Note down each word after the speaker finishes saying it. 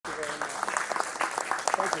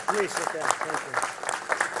Please sit down. Thank you.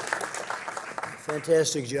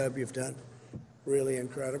 Fantastic job you've done. Really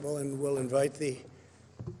incredible. And we'll invite the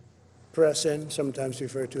press in, sometimes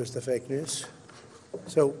referred to as the fake news.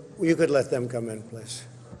 So you could let them come in, please.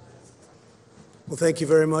 Well, thank you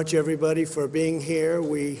very much, everybody, for being here.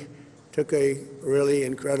 We took a really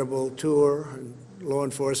incredible tour, and law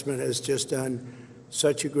enforcement has just done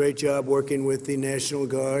such a great job working with the National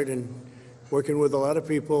Guard and working with a lot of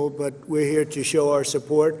people, but we're here to show our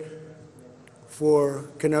support for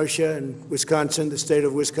Kenosha and Wisconsin. The state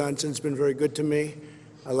of Wisconsin's been very good to me.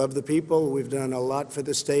 I love the people. We've done a lot for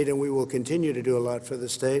the state, and we will continue to do a lot for the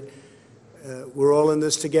state. We're all in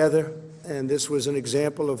this together, and this was an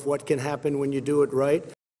example of what can happen when you do it right.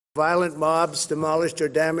 Violent mobs demolished or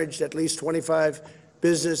damaged at least 25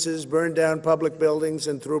 businesses, burned down public buildings,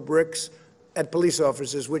 and threw bricks at police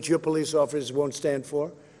officers, which your police officers won't stand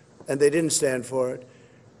for, and they didn't stand for it.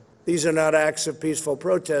 These are not acts of peaceful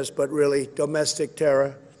protest, but really domestic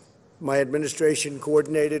terror. My administration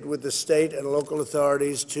coordinated with the state and local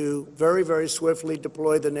authorities to very, very swiftly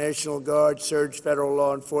deploy the National Guard, surge federal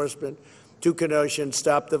law enforcement to Kenosha and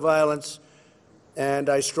stop the violence. And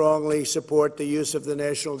I strongly support the use of the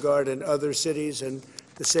National Guard in other cities, and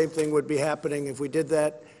the same thing would be happening if we did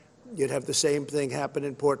that. You'd have the same thing happen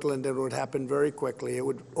in Portland, and it would happen very quickly. It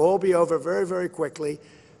would all be over very, very quickly.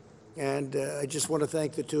 And I just want to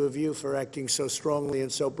thank the two of you for acting so strongly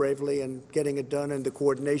and so bravely and getting it done, and the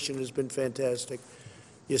coordination has been fantastic.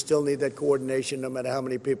 You still need that coordination no matter how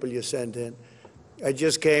many people you send in. I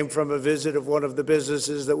just came from a visit of one of the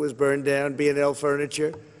businesses that was burned down, B&L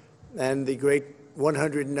Furniture, and the great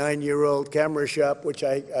 109-year-old camera shop, which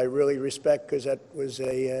I really respect because that was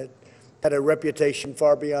had a reputation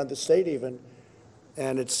far beyond the state even,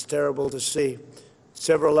 and it's terrible to see.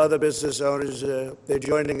 Several other business owners, they're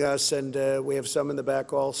joining us, and we have some in the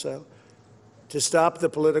back also. To stop the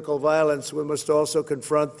political violence, we must also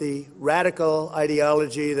confront the radical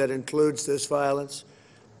ideology that includes this violence.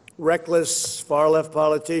 Reckless, far-left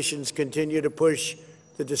politicians continue to push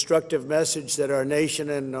the destructive message that our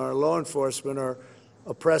nation and our law enforcement are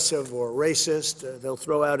oppressive or racist. They'll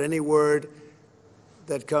throw out any word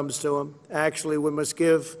that comes to them. Actually, we must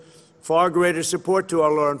give far greater support to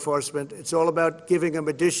our law enforcement. It's all about giving them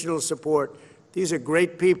additional support. These are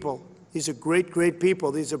great people. These are great, great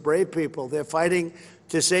people. These are brave people. They're fighting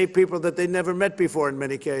to save people that they never met before in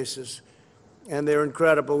many cases, and they're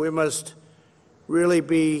incredible. We must really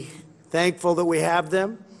be thankful that we have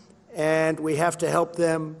them, and we have to help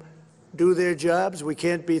them do their jobs. We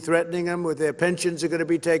can't be threatening them with their pensions are going to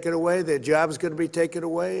be taken away, their jobs going to be taken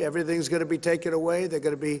away, everything's going to be taken away. They're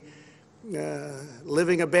going to be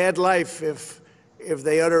living a bad life if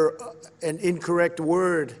they utter an incorrect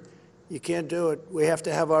word. You can't do it. We have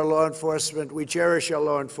to have our law enforcement. We cherish our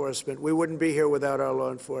law enforcement. We wouldn't be here without our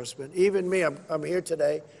law enforcement. Even me, I'm here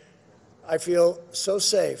today. I feel so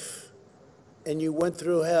safe. And you went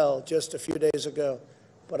through hell just a few days ago,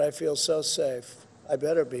 but I feel so safe. I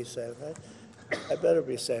better be safe, right? I better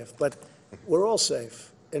be safe. But we're all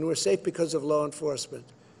safe, and we're safe because of law enforcement.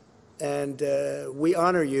 And we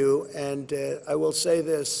honor you, and I will say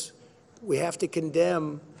this, we have to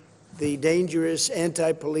condemn the dangerous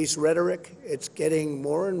anti-police rhetoric. It's getting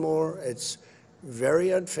more and more. It's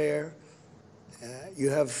very unfair.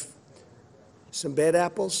 You have some bad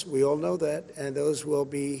apples, we all know that, and those will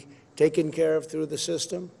be taken care of through the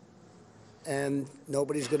system, and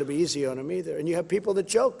nobody's going to be easy on them either. And you have people that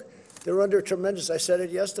joke. They're under tremendous, I said it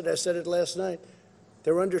yesterday, I said it last night,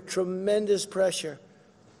 they're under tremendous pressure.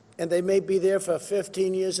 And they may be there for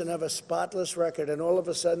 15 years and have a spotless record, and all of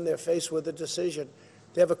a sudden they're faced with a decision.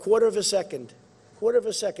 They have a quarter of a second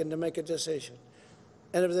to make a decision.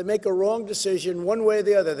 And if they make a wrong decision, one way or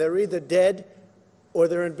the other, they're either dead or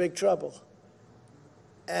they're in big trouble.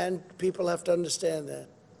 And people have to understand that.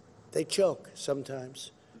 They choke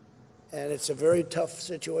sometimes. And it's a very tough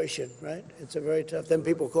situation, right? It's a very tough. Then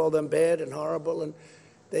people call them bad and horrible, and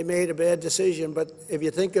they made a bad decision. But if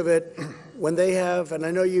you think of it, when they have, and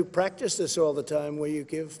I know you practice this all the time, where you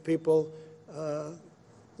give people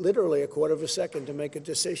literally a quarter of a second to make a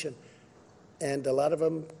decision. And a lot of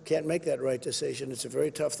them can't make that right decision. It's a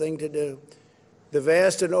very tough thing to do. The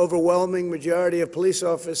vast and overwhelming majority of police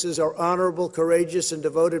officers are honorable, courageous, and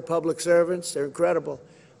devoted public servants. They're incredible.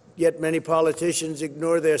 Yet many politicians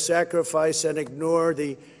ignore their sacrifice and ignore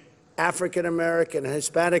the African-American and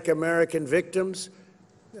Hispanic-American victims.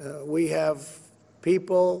 We have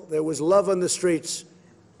people, there was love on the streets,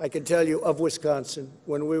 I can tell you, of Wisconsin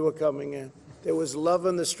when we were coming in. There was love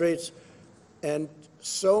on the streets, and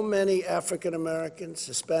so many African-Americans,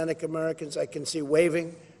 Hispanic-Americans, I can see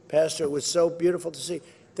waving. Pastor, it was so beautiful to see.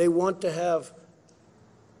 They want to have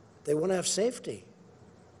They want to have safety.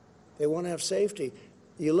 They want to have safety.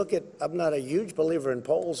 You look at, I'm not a huge believer in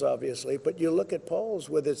polls, obviously, but you look at polls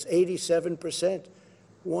where it's 87%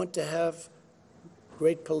 want to have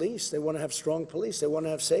great police. They want to have strong police. They want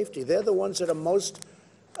to have safety. They're the ones that are most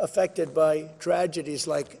affected by tragedies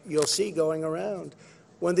like you'll see going around.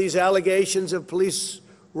 When these allegations of police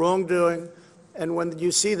wrongdoing, and when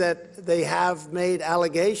you see that they have made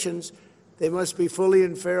allegations, they must be fully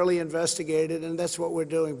and fairly investigated, and that's what we're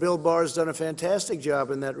doing. Bill Barr's done a fantastic job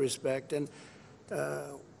in that respect, and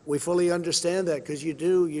we fully understand that, because you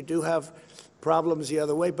do have problems the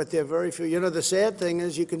other way, but they're very few. You know, the sad thing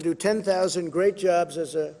is you can do 10,000 great jobs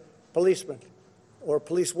as a policeman or a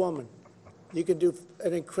policewoman. You can do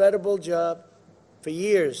an incredible job for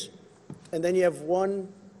years, and then you have one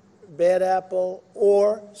bad apple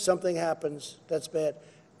or something happens that's bad,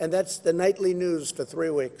 and that's the nightly news for 3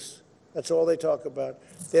 weeks. That's all they talk about.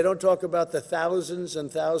 They don't talk about the thousands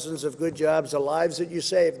and thousands of good jobs, the lives that you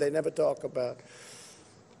save, they never talk about.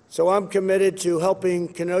 So I'm committed to helping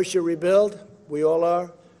Kenosha rebuild. We all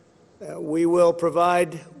are. We will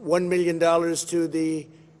provide $1 million to the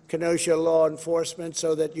Kenosha law enforcement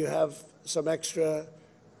so that you have some extra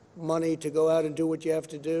money to go out and do what you have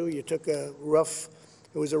to do. You took it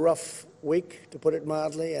was a rough week, to put it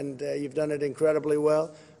mildly, and you've done it incredibly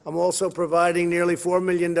well. I'm also providing nearly $4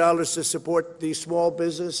 million to support these small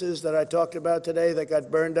businesses that I talked about today that got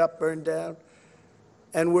burned up, burned down.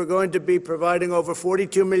 And we're going to be providing over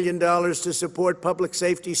 $42 million to support public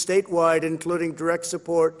safety statewide, including direct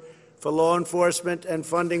support for law enforcement and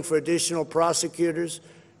funding for additional prosecutors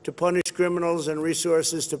to punish criminals and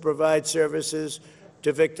resources to provide services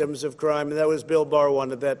to victims of crime. And that was Bill Barr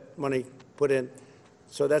wanted that money put in.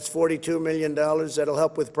 So that's $42 million. That'll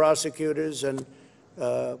help with prosecutors and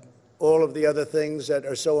all of the other things that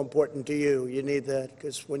are so important to you. You need that,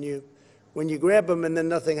 because when you grab them and then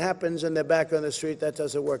nothing happens and they're back on the street, that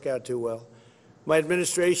doesn't work out too well. My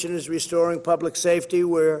administration is restoring public safety.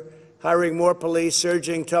 We're hiring more police,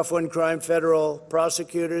 surging tough-on-crime federal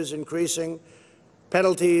prosecutors, increasing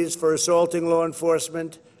penalties for assaulting law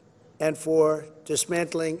enforcement, and for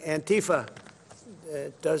dismantling Antifa.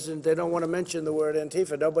 They don't want to mention the word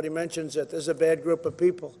Antifa. Nobody mentions it. There's a bad group of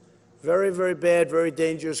people. Very, very bad, very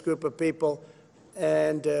dangerous group of people.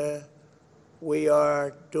 And we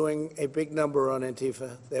are doing a big number on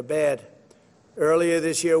Antifa. They're bad. Earlier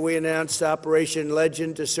this year, we announced Operation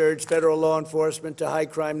Legend to surge federal law enforcement to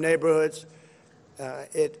high-crime neighborhoods.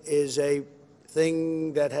 It is a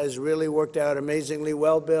thing that has really worked out amazingly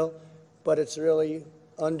well, Bill, but it's really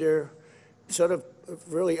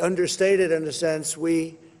really understated in a sense.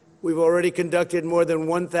 We've already conducted more than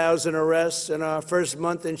 1,000 arrests in our first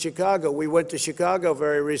month in Chicago. We went to Chicago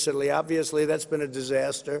very recently. Obviously, that's been a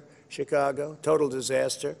disaster, Chicago, total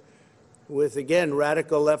disaster, with, again,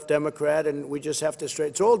 radical left Democrat, and we just have to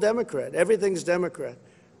it's all Democrat. Everything's Democrat.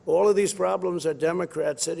 All of these problems are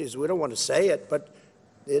Democrat cities. We don't want to say it, but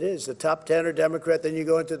it is. The top 10 are Democrat, then you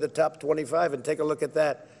go into the top 25 and take a look at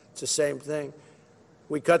that. It's the same thing.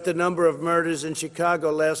 We cut the number of murders in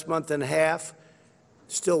Chicago last month in half.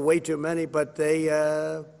 Still way too many, but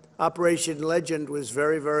Operation Legend was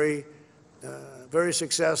very, very, very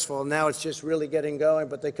successful. Now it's just really getting going,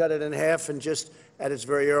 but they cut it in half and just at its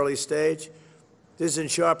very early stage. This is in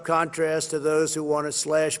sharp contrast to those who want to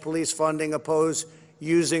slash police funding, oppose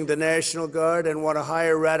using the National Guard, and want to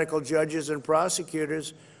hire radical judges and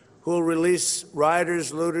prosecutors who will release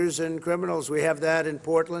rioters, looters, and criminals. We have that in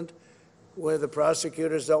Portland, where the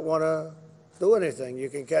prosecutors don't want to do anything. You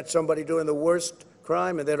can catch somebody doing the worst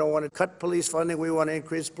crime, and they don't want to cut police funding. We want to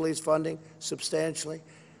increase police funding substantially.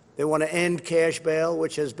 They want to end cash bail,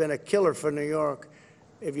 which has been a killer for New York.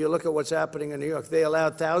 If you look at what's happening in New York, they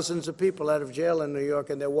allowed thousands of people out of jail in New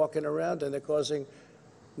York, and they're walking around, and they're causing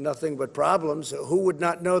nothing but problems. Who would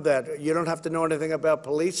not know that? You don't have to know anything about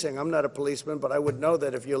policing. I'm not a policeman, but I would know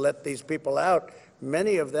that if you let these people out,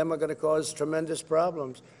 many of them are going to cause tremendous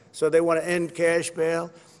problems. So they want to end cash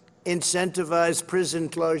bail, incentivize prison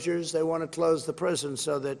closures. They want to close the prison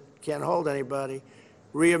so that can't hold anybody.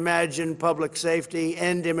 Reimagine public safety,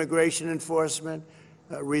 end immigration enforcement,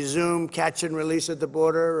 resume catch and release at the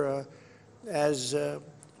border. As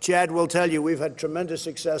Chad will tell you, we've had tremendous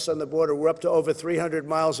success on the border. We're up to over 300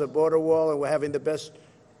 miles of border wall, and we're having the best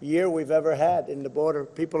year we've ever had in the border.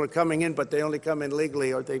 People are coming in, but they only come in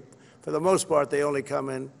legally, or for the most part, they only come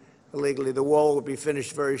in illegally. The wall will be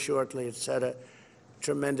finished very shortly. It's had a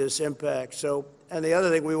tremendous impact. So, and the other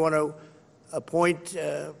thing, we want to appoint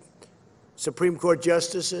Supreme Court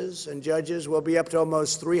justices and judges. We'll be up to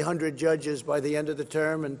almost 300 judges by the end of the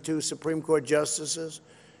term, and 2 Supreme Court justices.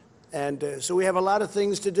 And so we have a lot of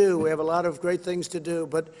things to do. We have a lot of great things to do.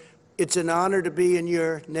 But it's an honor to be in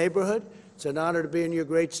your neighborhood. It's an honor to be in your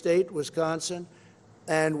great state, Wisconsin.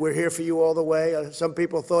 And we're here for you all the way. Some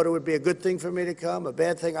people thought it would be a good thing for me to come, a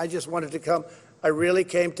bad thing. I just wanted to come. I really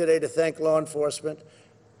came today to thank law enforcement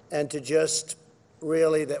and to just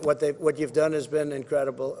really that what you've done has been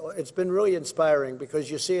incredible. It's been really inspiring because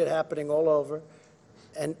you see it happening all over,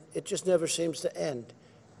 and it just never seems to end.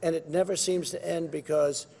 And it never seems to end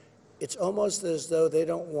because it's almost as though they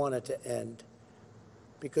don't want it to end,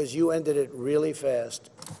 because you ended it really fast.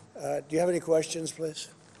 Do you have any questions, please?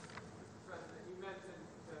 President, you mentioned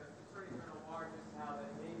to Attorney General Barr just how that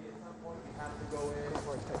maybe at some point you have to go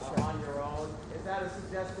in on your own. Is that a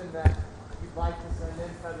suggestion that you'd like to send in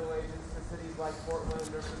federal agents to cities like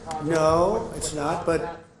Portland or Chicago? No, it's not,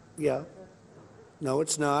 but yeah. No,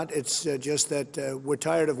 it's not. It's just that we're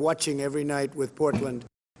tired of watching every night with Portland.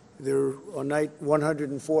 They're on night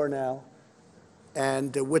 104 now,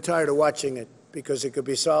 and we're tired of watching it because it could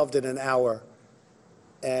be solved in an hour.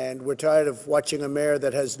 And we're tired of watching a mayor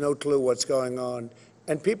that has no clue what's going on.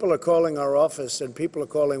 And people are calling our office, and people are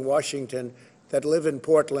calling Washington that live in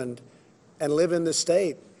Portland and live in the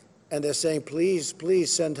state. And they're saying, please,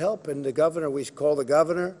 please send help. And the governor, we call the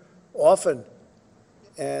governor often,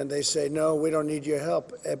 and they say, no, we don't need your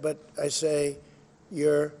help. But I say,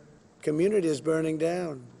 your community is burning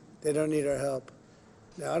down. They don't need our help.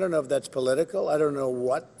 Now, I don't know if that's political. I don't know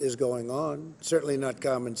what is going on. Certainly not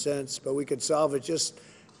common sense, but we could solve it just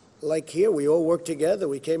like here. We all work together.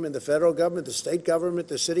 We came in the federal government, the state government,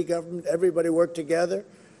 the city government. Everybody worked together.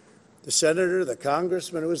 The senator, the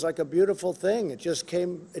congressman. It was like a beautiful thing. It just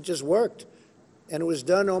came, it just worked. And it was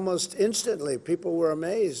done almost instantly. People were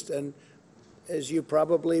amazed. And as you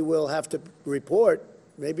probably will have to report,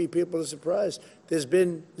 maybe people are surprised, there's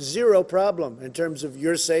been zero problem in terms of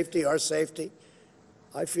your safety, our safety.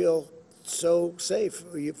 I feel so safe.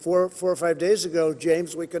 4 or 5 days ago,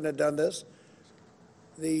 James, we couldn't have done this.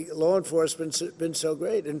 The law enforcement's been so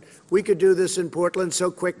great. And we could do this in Portland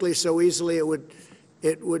so quickly, so easily,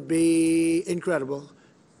 it would be incredible.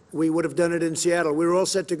 We would have done it in Seattle. We were all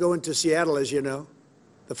set to go into Seattle, as you know,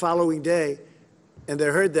 the following day. And they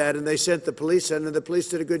heard that, and they sent the police in, and the police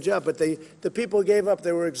did a good job. But the people gave up.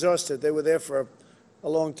 They were exhausted. They were there for a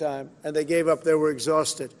long time, and they gave up. They were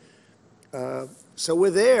exhausted. So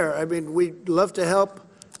we're there. I mean, we'd love to help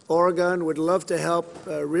Oregon. We'd love to help,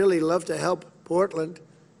 really love to help Portland,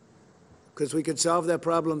 because we could solve that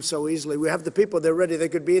problem so easily. We have the people. They're ready. They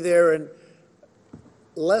could be there in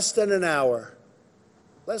less than an hour.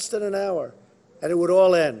 Less than an hour. And it would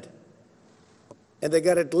all end. And they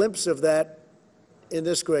got a glimpse of that in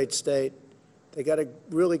this great state. They got a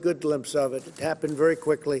really good glimpse of it. It happened very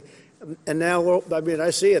quickly. And now, I mean, I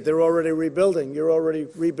see it. They're already rebuilding. You're already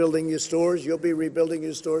rebuilding your stores. You'll be rebuilding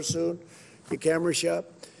your stores soon, your camera shop.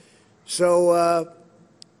 So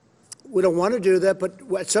we don't want to do that, but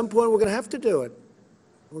at some point we're going to have to do it.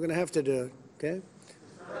 We're going to have to do it, okay?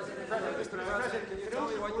 Mr. President, can you tell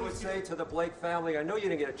me what you would say to the Blake family? I know you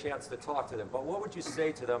didn't get a chance to talk to them, but what would you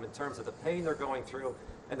say to them in terms of the pain they're going through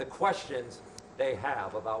and the questions they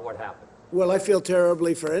have about what happened? Well, I feel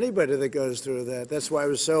terribly for anybody that goes through that. That's why I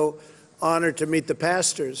was so honored to meet the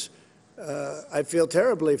pastors. I feel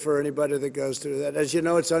terribly for anybody that goes through that. As you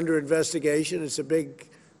know, it's under investigation. It's a big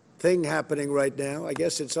thing happening right now. I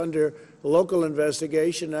guess it's under local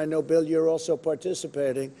investigation. I know, Bill, you're also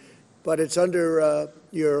participating, but it's under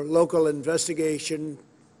your local investigation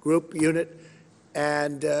group unit,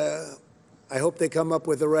 and I hope they come up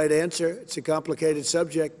with the right answer. It's a complicated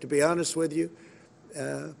subject, to be honest with you.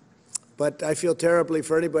 But I feel terribly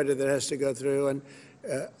for anybody that has to go through. And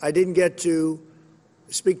I didn't get to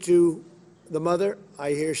speak to the mother.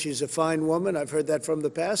 I hear she's a fine woman. I've heard that from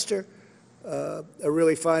the pastor, a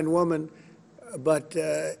really fine woman. But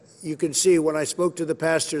you can see when I spoke to the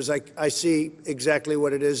pastors, I see exactly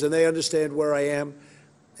what it is, and they understand where I am.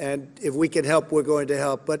 And if we can help, we're going to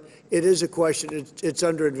help. But it is a question. It's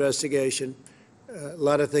under investigation. A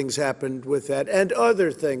lot of things happened with that, and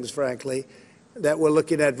other things, frankly, that we're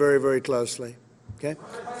looking at very, very closely. Okay? A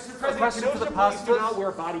question for the police do not wear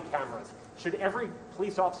body cameras. Should every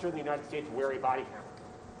police officer in the United States wear a body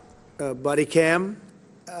camera? Body cam?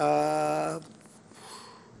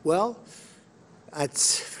 Well,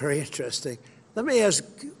 that's very interesting. Let me ask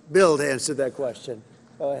Bill to answer that question.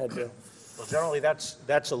 Go ahead, Bill. Well, generally,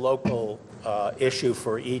 that's a local issue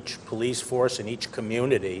for each police force and each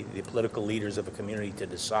community, the political leaders of a community, to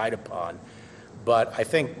decide upon. But I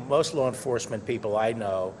think most law enforcement people I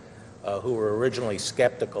know who were originally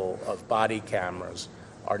skeptical of body cameras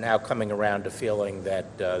are now coming around to feeling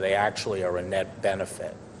that they actually are a net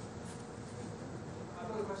benefit.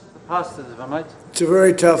 pastors, if I might. It's a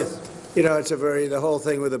very tough, the whole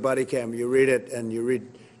thing with the body cam, you read it and you read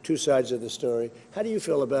two sides of the story. How do you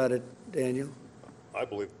feel about it, Daniel? I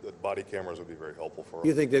believe that body cameras would be very helpful for.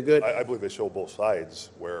 You think they're good? I believe they show both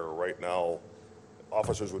sides, where right now,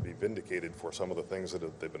 officers would be vindicated for some of the things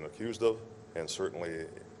that they've been accused of, and certainly,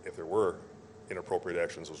 if there were inappropriate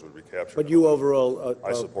actions, those would be captured. But you overall,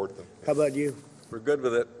 I support them. how about you? We're good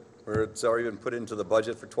with it. It's already been put into the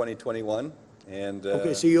budget for 2021, and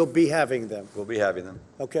Okay, so you'll be having them. we'll be having them.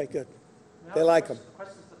 Okay, good. They like them.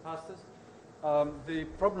 Questions to pastors. The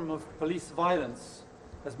problem of police violence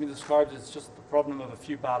has been described as just the problem of a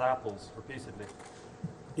few bad apples repeatedly.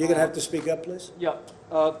 You're going to have to speak up, please. Yeah,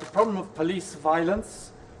 the problem of police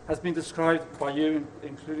violence has been described by you,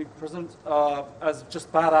 including the President, as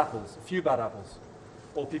just bad apples, a few bad apples,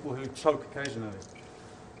 or people who choke occasionally.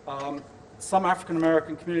 Some African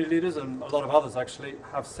American community leaders, and a lot of others actually,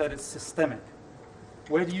 have said it's systemic.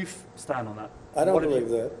 Where do you stand on that? I don't What have you-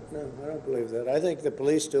 believe that. No, I don't believe that. I think the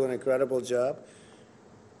police do an incredible job,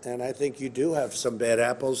 and I think you do have some bad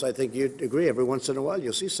apples. I think you'd agree. Every once in a while,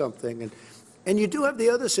 you'll see something. And you do have the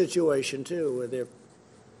other situation, too, where they're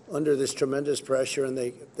under this tremendous pressure and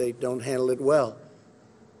they don't handle it well.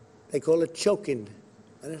 They call it choking,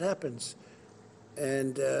 and it happens.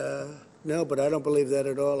 And no, but I don't believe that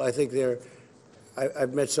at all. I think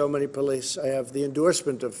I've met so many police. I have the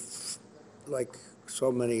endorsement of, like,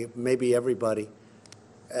 so many, maybe everybody.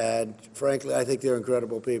 And frankly, I think they're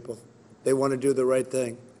incredible people. They want to do the right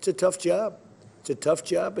thing. It's a tough job. It's a tough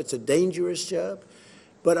job. It's a dangerous job.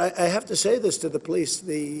 But I have to say this to the police.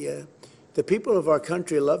 The people of our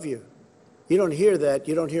country love you. You don't hear that.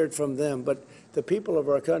 You don't hear it from them. But the people of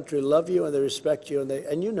our country love you and they respect you.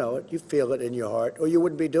 And you know it. You feel it in your heart. Or you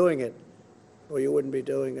wouldn't be doing it.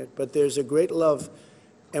 But there's a great love.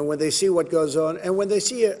 And when they see what goes on, and when they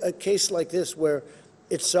see a case like this where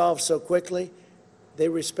it's solved so quickly, they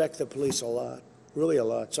respect the police a lot, really a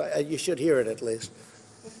lot. So you should hear it at least.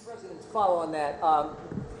 Mr. President, to follow on that,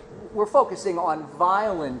 we're focusing on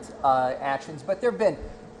violent actions, but there have been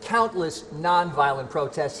countless nonviolent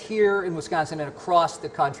protests here in Wisconsin and across the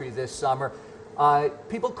country this summer.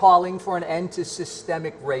 People calling for an end to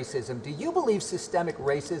systemic racism. Do you believe systemic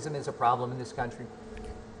racism is a problem in this country?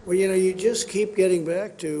 Well, you just keep getting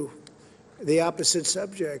back to the opposite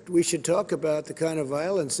subject. We should talk about the kind of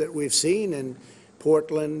violence that we've seen in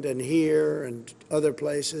Portland and here and other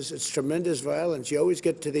places. It's tremendous violence. You always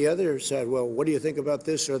get to the other side. Well, what do you think about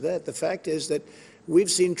this or that? The fact is that we've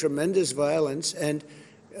seen tremendous violence, and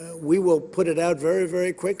we will put it out very,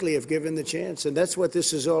 very quickly if given the chance. And that's what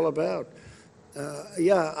this is all about.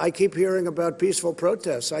 Yeah, I keep hearing about peaceful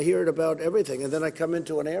protests. I hear it about everything. And then I come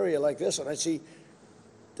into an area like this and I see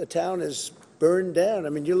the town is burned down. I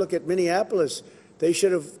mean, you look at Minneapolis, they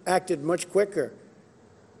should have acted much quicker.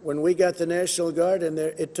 When we got the National Guard in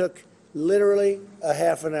there, it took literally a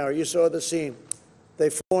half an hour. You saw the scene. They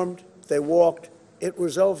formed, they walked, it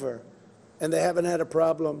was over. And they haven't had a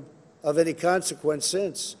problem of any consequence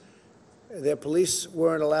since. Their police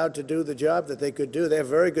weren't allowed to do the job that they could do. They have a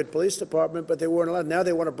very good police department, but they weren't allowed. Now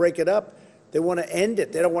they want to break it up. They want to end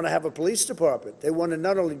it. They don't want to have a police department. They want to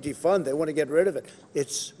not only defund, they want to get rid of it.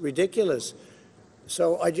 It's ridiculous.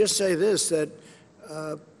 So I just say this, that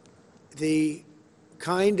the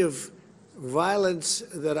kind of violence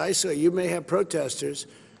that I saw, you may have protesters,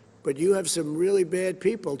 but you have some really bad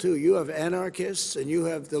people, too. You have anarchists, and you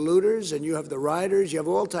have the looters, and you have the rioters. You have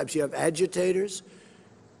all types. You have agitators.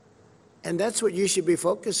 And that's what you should be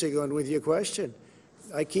focusing on with your question.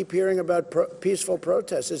 I keep hearing about peaceful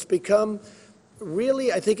protests. It's become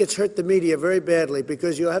really, I think it's hurt the media very badly,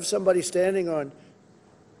 because you'll have somebody standing on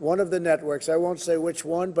one of the networks, I won't say which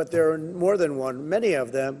one, but there are more than one, many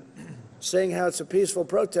of them, saying how it's a peaceful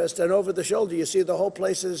protest, and over the shoulder you see the whole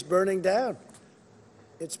place is burning down.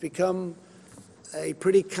 It's become a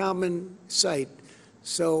pretty common sight.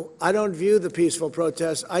 So I don't view the peaceful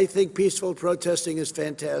protest. I think peaceful protesting is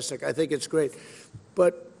fantastic. I think it's great.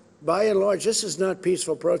 But by and large, this is not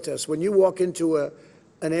peaceful protest. When you walk into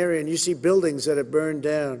an area and you see buildings that have burned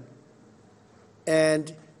down,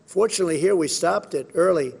 and fortunately here we stopped it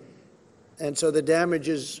early, and so the damage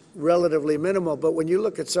is relatively minimal. But when you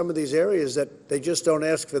look at some of these areas that they just don't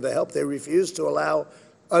ask for the help, they refuse to allow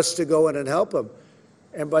us to go in and help them.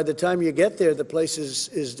 And by the time you get there, the place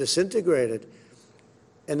is disintegrated.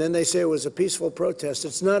 And then they say it was a peaceful protest.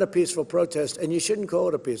 It's not a peaceful protest, and you shouldn't call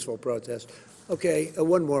it a peaceful protest. Okay,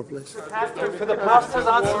 one more, please. Could the pastors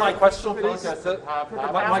answer my question, please?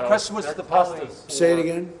 My question was to the pastors. Say it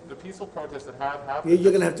again. The peaceful protests that have happened.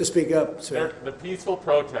 You're going to have to speak up, sir. The peaceful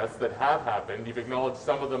protests that have happened, you've acknowledged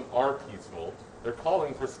some of them are peaceful. They're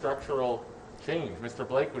calling for structural change. Mr.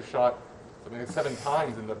 Blake was shot something like 7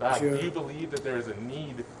 times in the back. Sure. Do you believe that there is a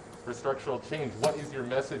need for structural change? What is your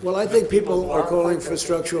message? Well, I to think people who people are calling for protesting?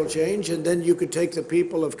 structural change, and then you could take the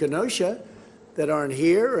people of Kenosha that aren't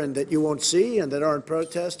here and that you won't see and that aren't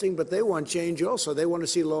protesting, but they want change also. They want to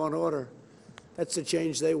see law and order. That's the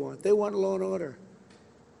change they want. They want law and order.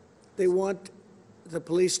 They want the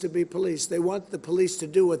police to be police. They want the police to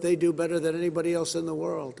do what they do better than anybody else in the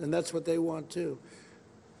world, and that's what they want too.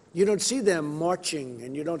 You don't see them marching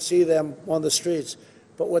and you don't see them on the streets,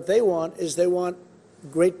 but what they want is they want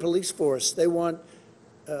great police force. They want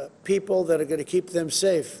people that are going to keep them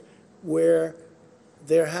safe, where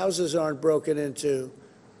their houses aren't broken into,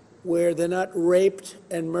 where they're not raped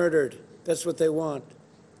and murdered. That's what they want.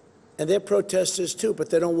 And they're protesters too, but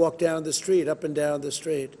they don't walk down the street, up and down the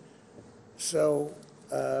street. So,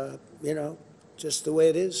 you know, just the way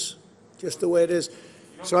it is, just the way it is.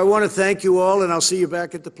 So I want to thank you all, and I'll see you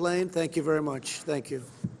back at the plane. Thank you very much. Thank you.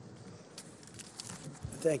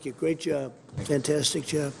 Thank you. Great job. Fantastic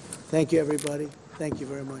job. Thank you, everybody. Thank you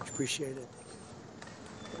very much. Appreciate it.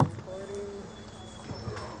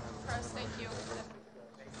 Press, thank you.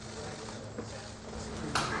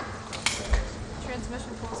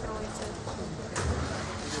 Transmission pulse released.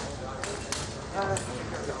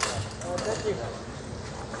 Thank you.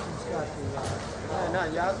 No,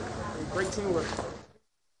 y'all, great teamwork.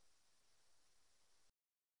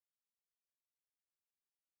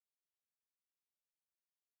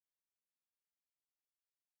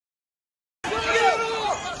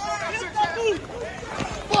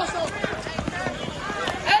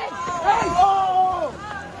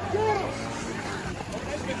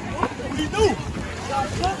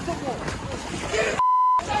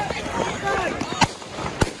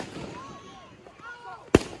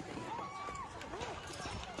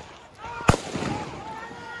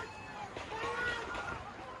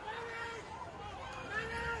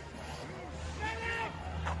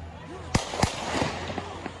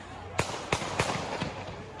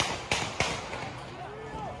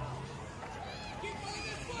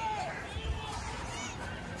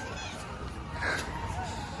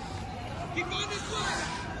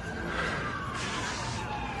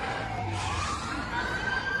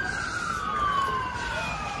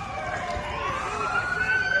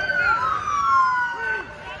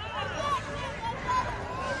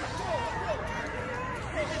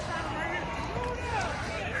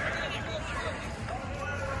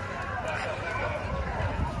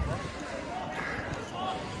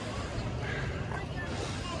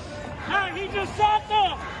 He just shot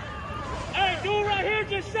them! Hey, dude right here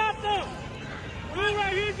just shot them! Dude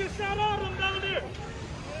right here just shot all them down there!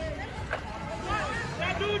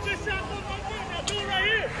 That dude just shot them right there! That dude right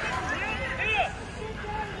here! Here!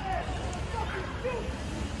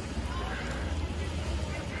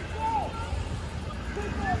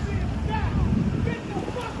 Get the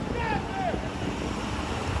fuck down there!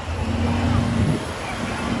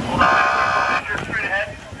 Injured straight ahead.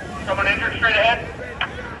 Someone injured straight ahead.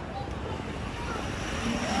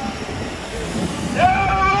 No!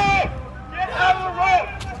 Get out of the road!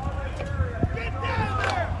 Get down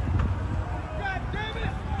there! God damn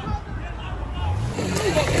it!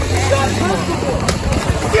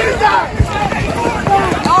 Get it down!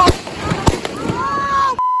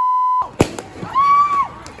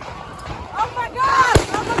 Oh my God!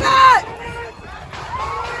 Oh my God!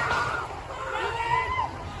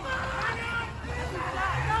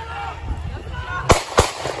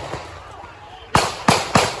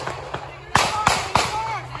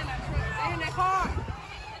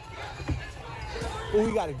 Oh,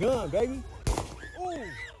 he got a gun, baby. Ooh,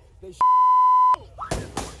 they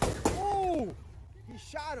ooh, he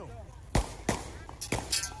shot him.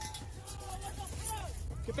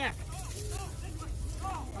 Get back.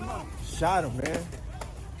 Shot him, man.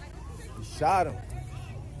 He shot him.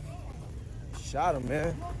 Shot him,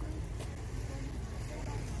 man.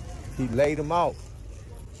 He laid him out.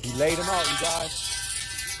 He laid him out, you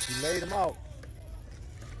guys. He laid him out.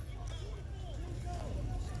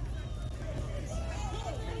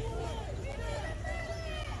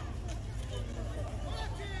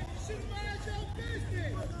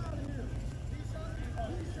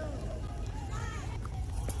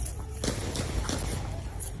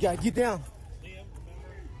 You gotta get down.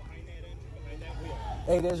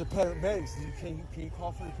 Hey, there's a paramedics. Can you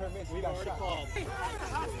call for the paramedics? We got shot.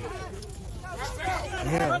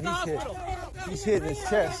 Yeah, he's hit. He's hitting his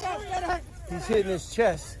chest. He's hitting his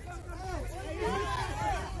chest.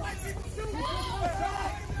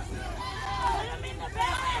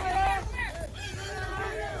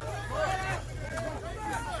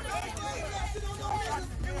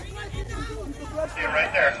 See him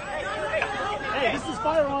right there.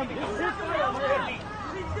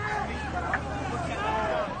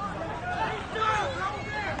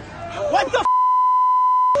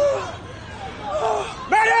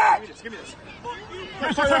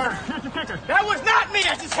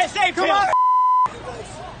 Save Come him. on.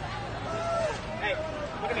 Hey,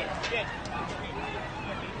 look at me.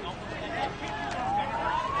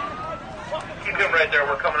 Keep him right there.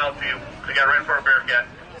 We're coming out to you. We got right for a Bearcat.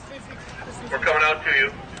 We're coming out to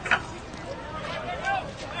you.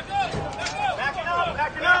 Backing up.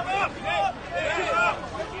 Backing up.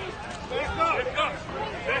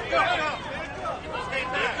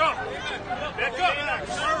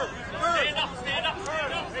 Stand up.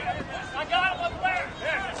 I got him up there.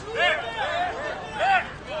 There.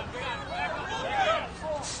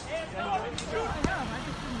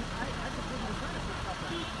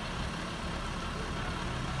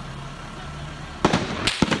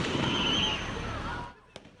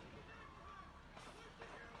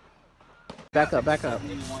 Back up, back up.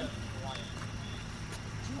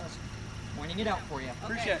 Pointing it out for you.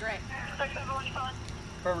 Appreciate it.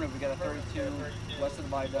 Affirmative, we got a 32 west of the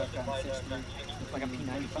viaduct on 6th Street. Looks like a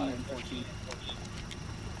P95 and 14. Can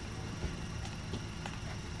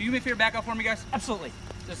you do me a favor, back up for me, guys? Absolutely.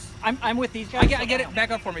 I'm with these guys. I get it.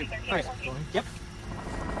 Back up for me. All right. Yep.